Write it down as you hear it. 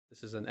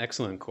This is an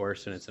excellent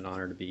course, and it's an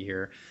honor to be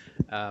here.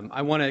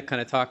 I want to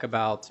kind of talk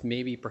about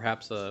maybe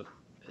perhaps a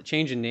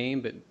change in name,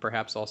 but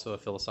perhaps also a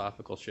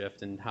philosophical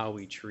shift in how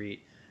we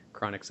treat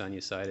chronic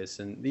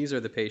sinusitis. And these are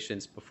the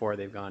patients before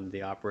they've gone to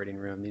the operating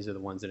room. These are the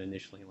ones that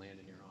initially land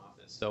in your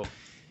office. So,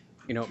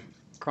 you know,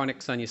 chronic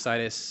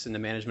sinusitis and the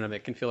management of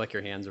it can feel like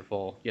your hands are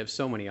full. You have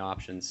so many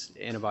options: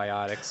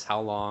 antibiotics, how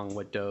long,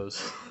 what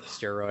dose,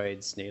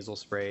 steroids, nasal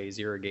sprays,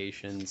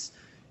 irrigations,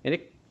 and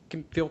it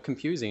can feel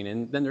confusing.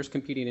 And then there's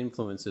competing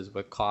influences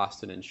with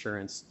cost and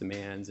insurance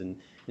demands and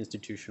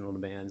institutional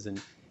demands,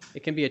 and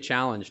it can be a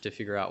challenge to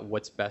figure out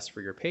what's best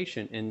for your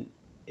patient, and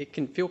it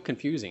can feel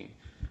confusing.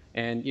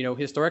 And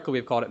historically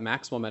we've called it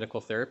maximal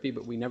medical therapy,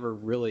 but we never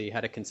really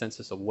had a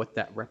consensus of what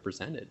that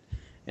represented.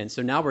 And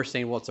so now we're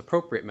saying, well, it's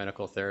appropriate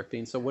medical therapy.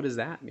 And so what does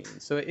that mean?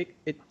 So it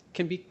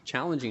can be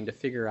challenging to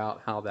figure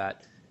out how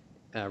that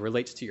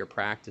relates to your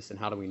practice and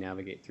how do we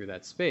navigate through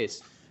that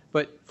space.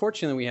 But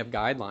fortunately, we have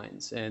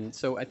guidelines. And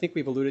so I think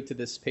we've alluded to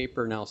this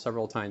paper now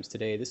several times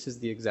today. This is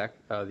the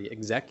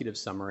executive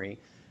summary.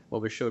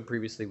 What was showed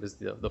previously was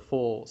the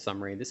full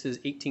summary. This is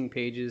 18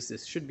 pages.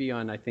 This should be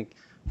on, I think,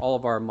 all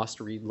of our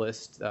must-read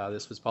list.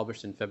 This was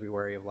published in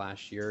February of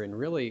last year and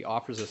really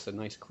offers us a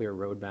nice, clear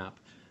roadmap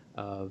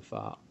of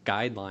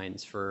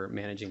guidelines for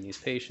managing these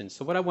patients.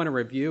 So what I want to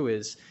review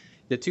is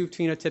the two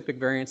phenotypic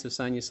variants of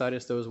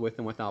sinusitis, those with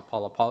and without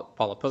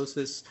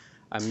polyposis.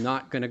 I'm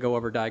not going to go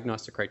over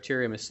diagnostic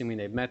criteria. I'm assuming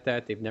they've met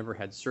that. They've never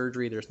had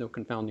surgery. There's no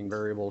confounding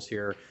variables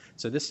here.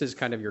 So this is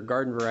kind of your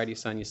garden variety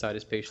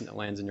sinusitis patient that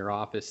lands in your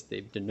office.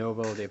 They've de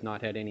novo. They've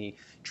not had any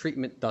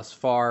treatment thus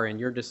far, and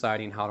you're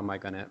deciding how am I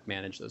going to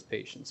manage those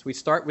patients. We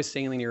start with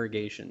saline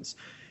irrigations.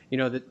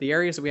 The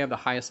areas that we have the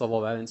highest level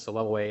of evidence, so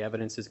level A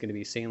evidence, is going to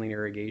be saline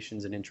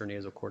irrigations and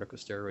intranasal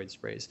corticosteroid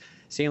sprays.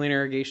 Saline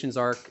irrigations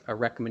are a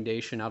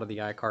recommendation out of the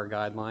ICAR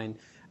guideline.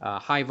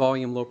 High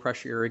volume, low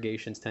pressure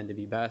irrigations tend to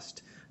be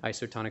best.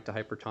 Isotonic to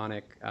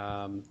hypertonic,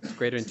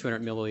 greater than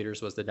 200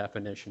 milliliters was the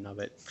definition of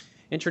it.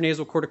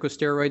 Intranasal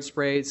corticosteroid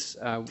sprays,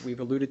 we've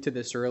alluded to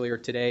this earlier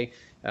today.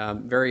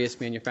 Various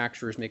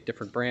manufacturers make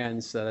different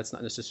brands. That's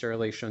not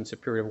necessarily shown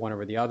superior to one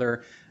over the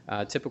other.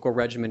 Typical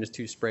regimen is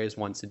 2 sprays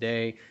once a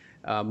day.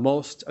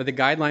 Most of the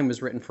guideline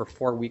was written for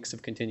 4 weeks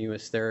of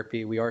continuous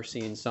therapy. We are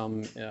seeing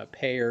some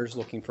payers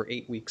looking for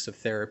 8 weeks of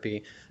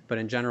therapy, but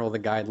in general, the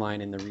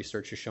guideline and the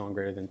research is showing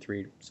greater than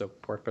 3, so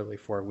preferably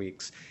 4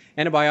 weeks.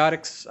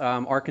 Antibiotics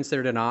are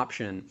considered an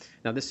option.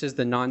 Now, this is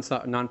the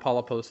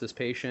non-polyposis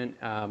patient,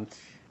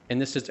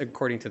 and this is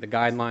according to the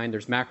guideline.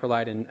 There's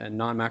macrolide and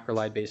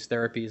non-macrolide-based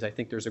therapies. I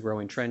think there's a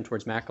growing trend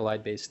towards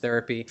macrolide-based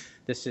therapy.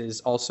 This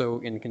is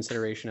also in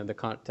consideration of the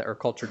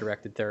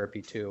culture-directed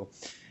therapy too.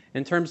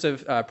 In terms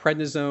of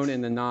prednisone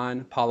in the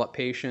non-polyp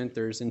patient,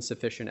 there's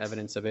insufficient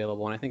evidence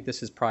available, and I think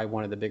this is probably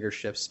one of the bigger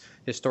shifts.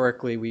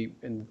 Historically,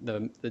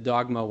 the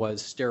dogma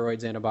was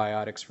steroids,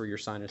 antibiotics for your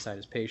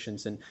sinusitis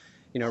patients, and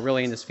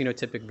really in this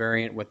phenotypic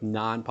variant with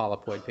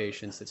non-polyploid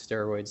patients, that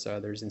steroids,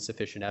 there's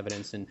insufficient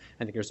evidence, and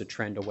I think there's a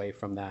trend away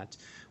from that.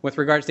 With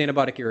regards to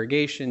antibiotic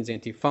irrigations,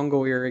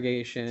 antifungal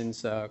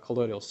irrigations,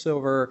 colloidal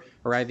silver,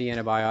 or IV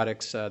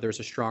antibiotics, there's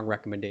a strong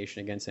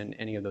recommendation against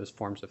any of those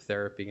forms of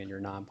therapy in your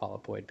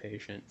non-polyploid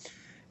patient.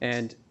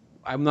 And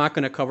I'm not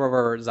going to cover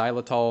over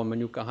xylitol and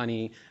manuka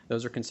honey.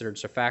 Those are considered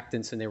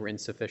surfactants, and they were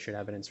insufficient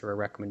evidence for a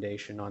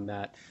recommendation on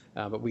that.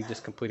 But we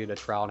just completed a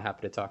trial and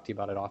happy to talk to you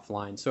about it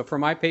offline. So for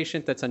my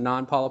patient that's a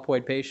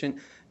non-polyploid patient,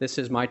 this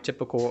is my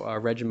typical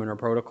regimen or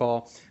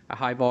protocol. A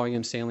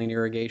high-volume saline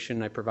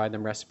irrigation. I provide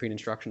them recipe and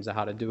instructions on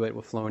how to do it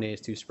with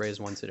Flonase, 2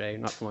 sprays once a day.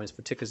 Not Flonase,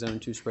 fluticasone,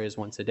 2 sprays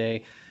once a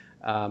day.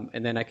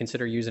 And then I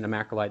consider using a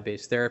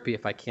macrolide-based therapy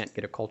if I can't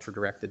get a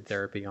culture-directed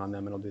therapy on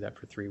them, and I'll do that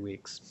for 3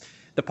 weeks.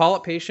 The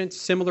polyp patients,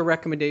 similar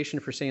recommendation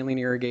for saline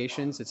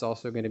irrigations. It's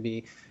also going to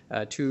be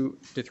 2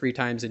 to 3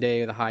 times a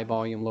day with a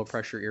high-volume,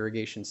 low-pressure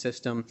irrigation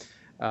system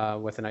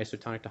with an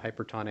isotonic to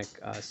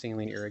hypertonic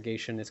saline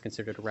irrigation. It's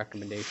considered a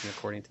recommendation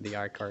according to the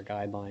ICAR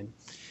guideline.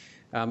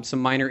 Some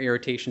minor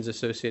irritations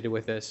associated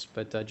with this,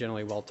 but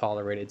generally well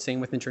tolerated. Same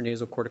with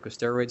intranasal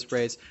corticosteroid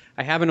sprays.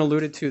 I haven't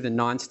alluded to the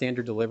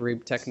non-standard delivery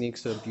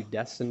techniques of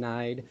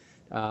budesonide.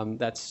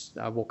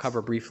 We'll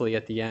cover briefly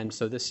at the end.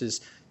 So this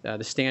is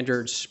the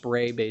standard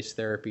spray-based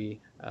therapy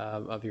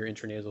of your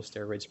intranasal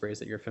steroid sprays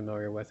that you're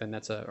familiar with, and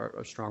that's a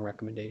strong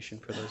recommendation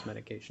for those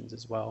medications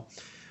as well.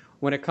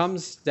 When it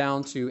comes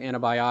down to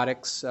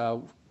antibiotics,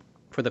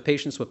 for the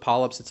patients with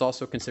polyps, it's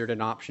also considered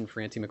an option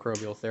for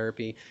antimicrobial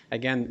therapy.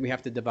 Again, we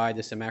have to divide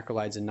this in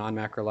macrolides and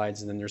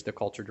non-macrolides, and then there's the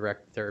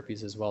culture-directed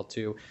therapies as well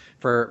too.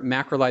 For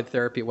macrolide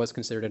therapy, it was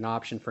considered an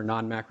option. For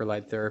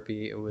non-macrolide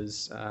therapy, it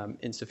was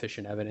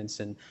insufficient evidence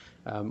and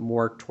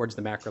more towards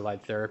the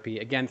macrolide therapy.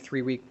 Again,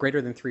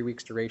 greater than 3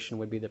 weeks duration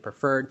would be the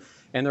preferred,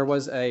 and there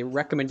was a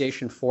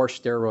recommendation for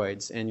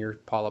steroids in your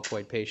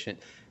polyploid patient.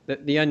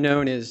 The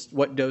unknown is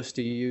what dose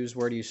do you use,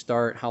 where do you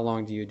start, how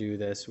long do you do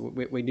this?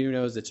 We do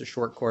know that it's a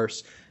short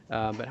course,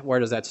 but where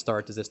does that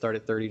start? Does it start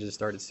at 30? Does it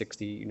start at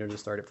 60? Does it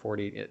start at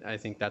 40? I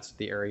think that's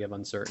the area of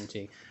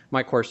uncertainty.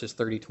 My course is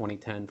 30, 20,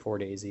 10, 4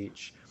 days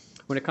each.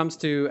 When it comes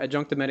to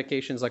adjunctive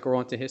medications like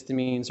oral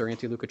antihistamines or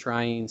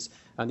antileukotrienes,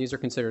 these are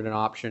considered an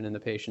option in the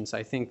patients.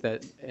 I think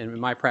that in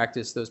my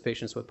practice, those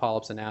patients with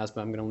polyps and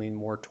asthma, I'm going to lean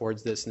more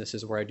towards this, and this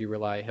is where I do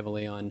rely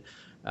heavily on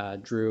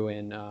Drew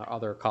and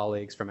other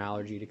colleagues from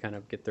allergy to kind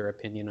of get their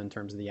opinion in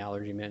terms of the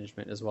allergy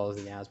management as well as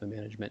the asthma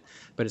management,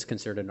 but it's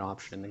considered an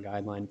option in the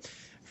guideline.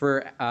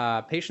 For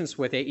patients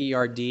with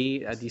AERD,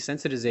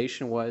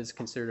 desensitization was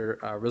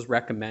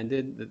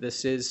recommended.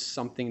 This is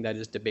something that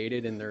is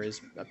debated, and there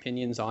is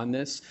opinions on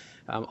this.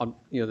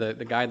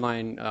 The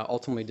guideline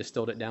ultimately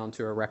distilled it down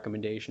to a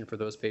recommendation for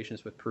those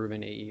patients with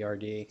proven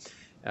AERD.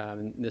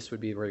 This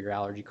would be where your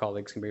allergy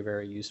colleagues can be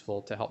very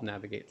useful to help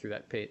navigate through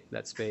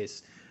that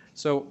space.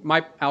 So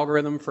my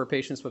algorithm for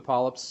patients with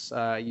polyps,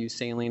 I use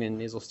saline and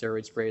nasal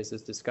steroid sprays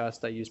as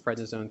discussed. I use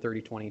prednisone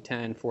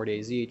 30-20-10, 4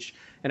 days each,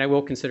 and I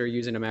will consider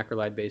using a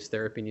macrolide-based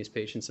therapy in these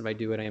patients. If I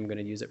do it, I am going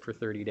to use it for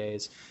 30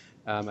 days.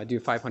 I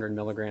do 500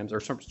 milligrams, or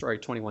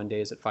 21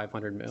 days at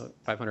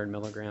 500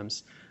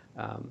 milligrams.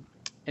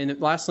 And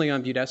lastly,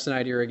 on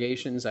budesonide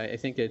irrigations, I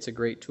think it's a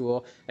great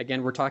tool.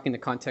 Again, we're talking the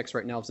context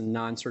right now of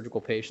non-surgical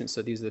patients,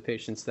 so these are the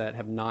patients that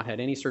have not had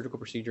any surgical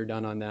procedure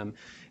done on them.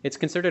 It's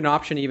considered an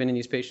option even in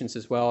these patients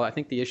as well. I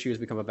think the issue has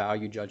become a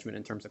value judgment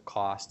in terms of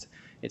cost.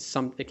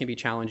 It can be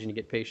challenging to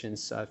get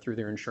patients through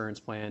their insurance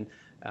plan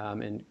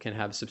and can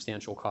have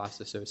substantial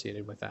costs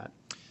associated with that.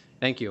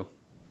 Thank you.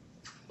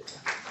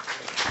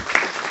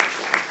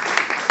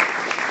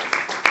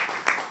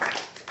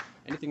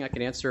 Anything I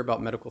can answer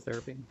about medical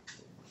therapy?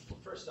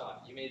 First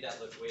off, you made that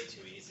look way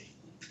too easy.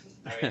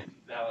 I mean,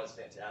 that was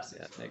fantastic.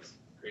 Yeah, thanks.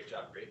 Great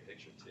job, great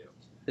picture too.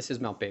 This is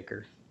Mount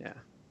Baker, yeah.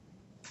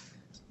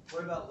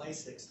 What about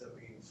Lasix that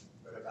we've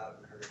read about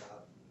and heard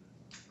about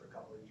for a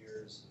couple of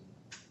years?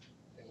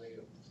 And we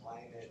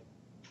applying it,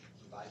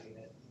 providing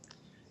it?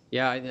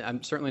 Yeah,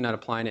 I'm certainly not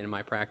applying it in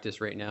my practice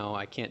right now.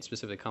 I can't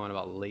specifically comment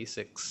about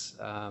Lasix.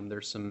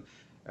 There's some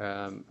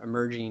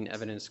emerging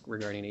evidence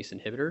regarding ACE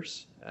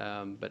inhibitors,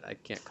 but I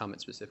can't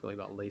comment specifically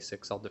about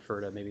Lasix. I'll defer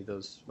to maybe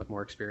those with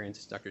more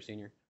experience, Dr. Senior.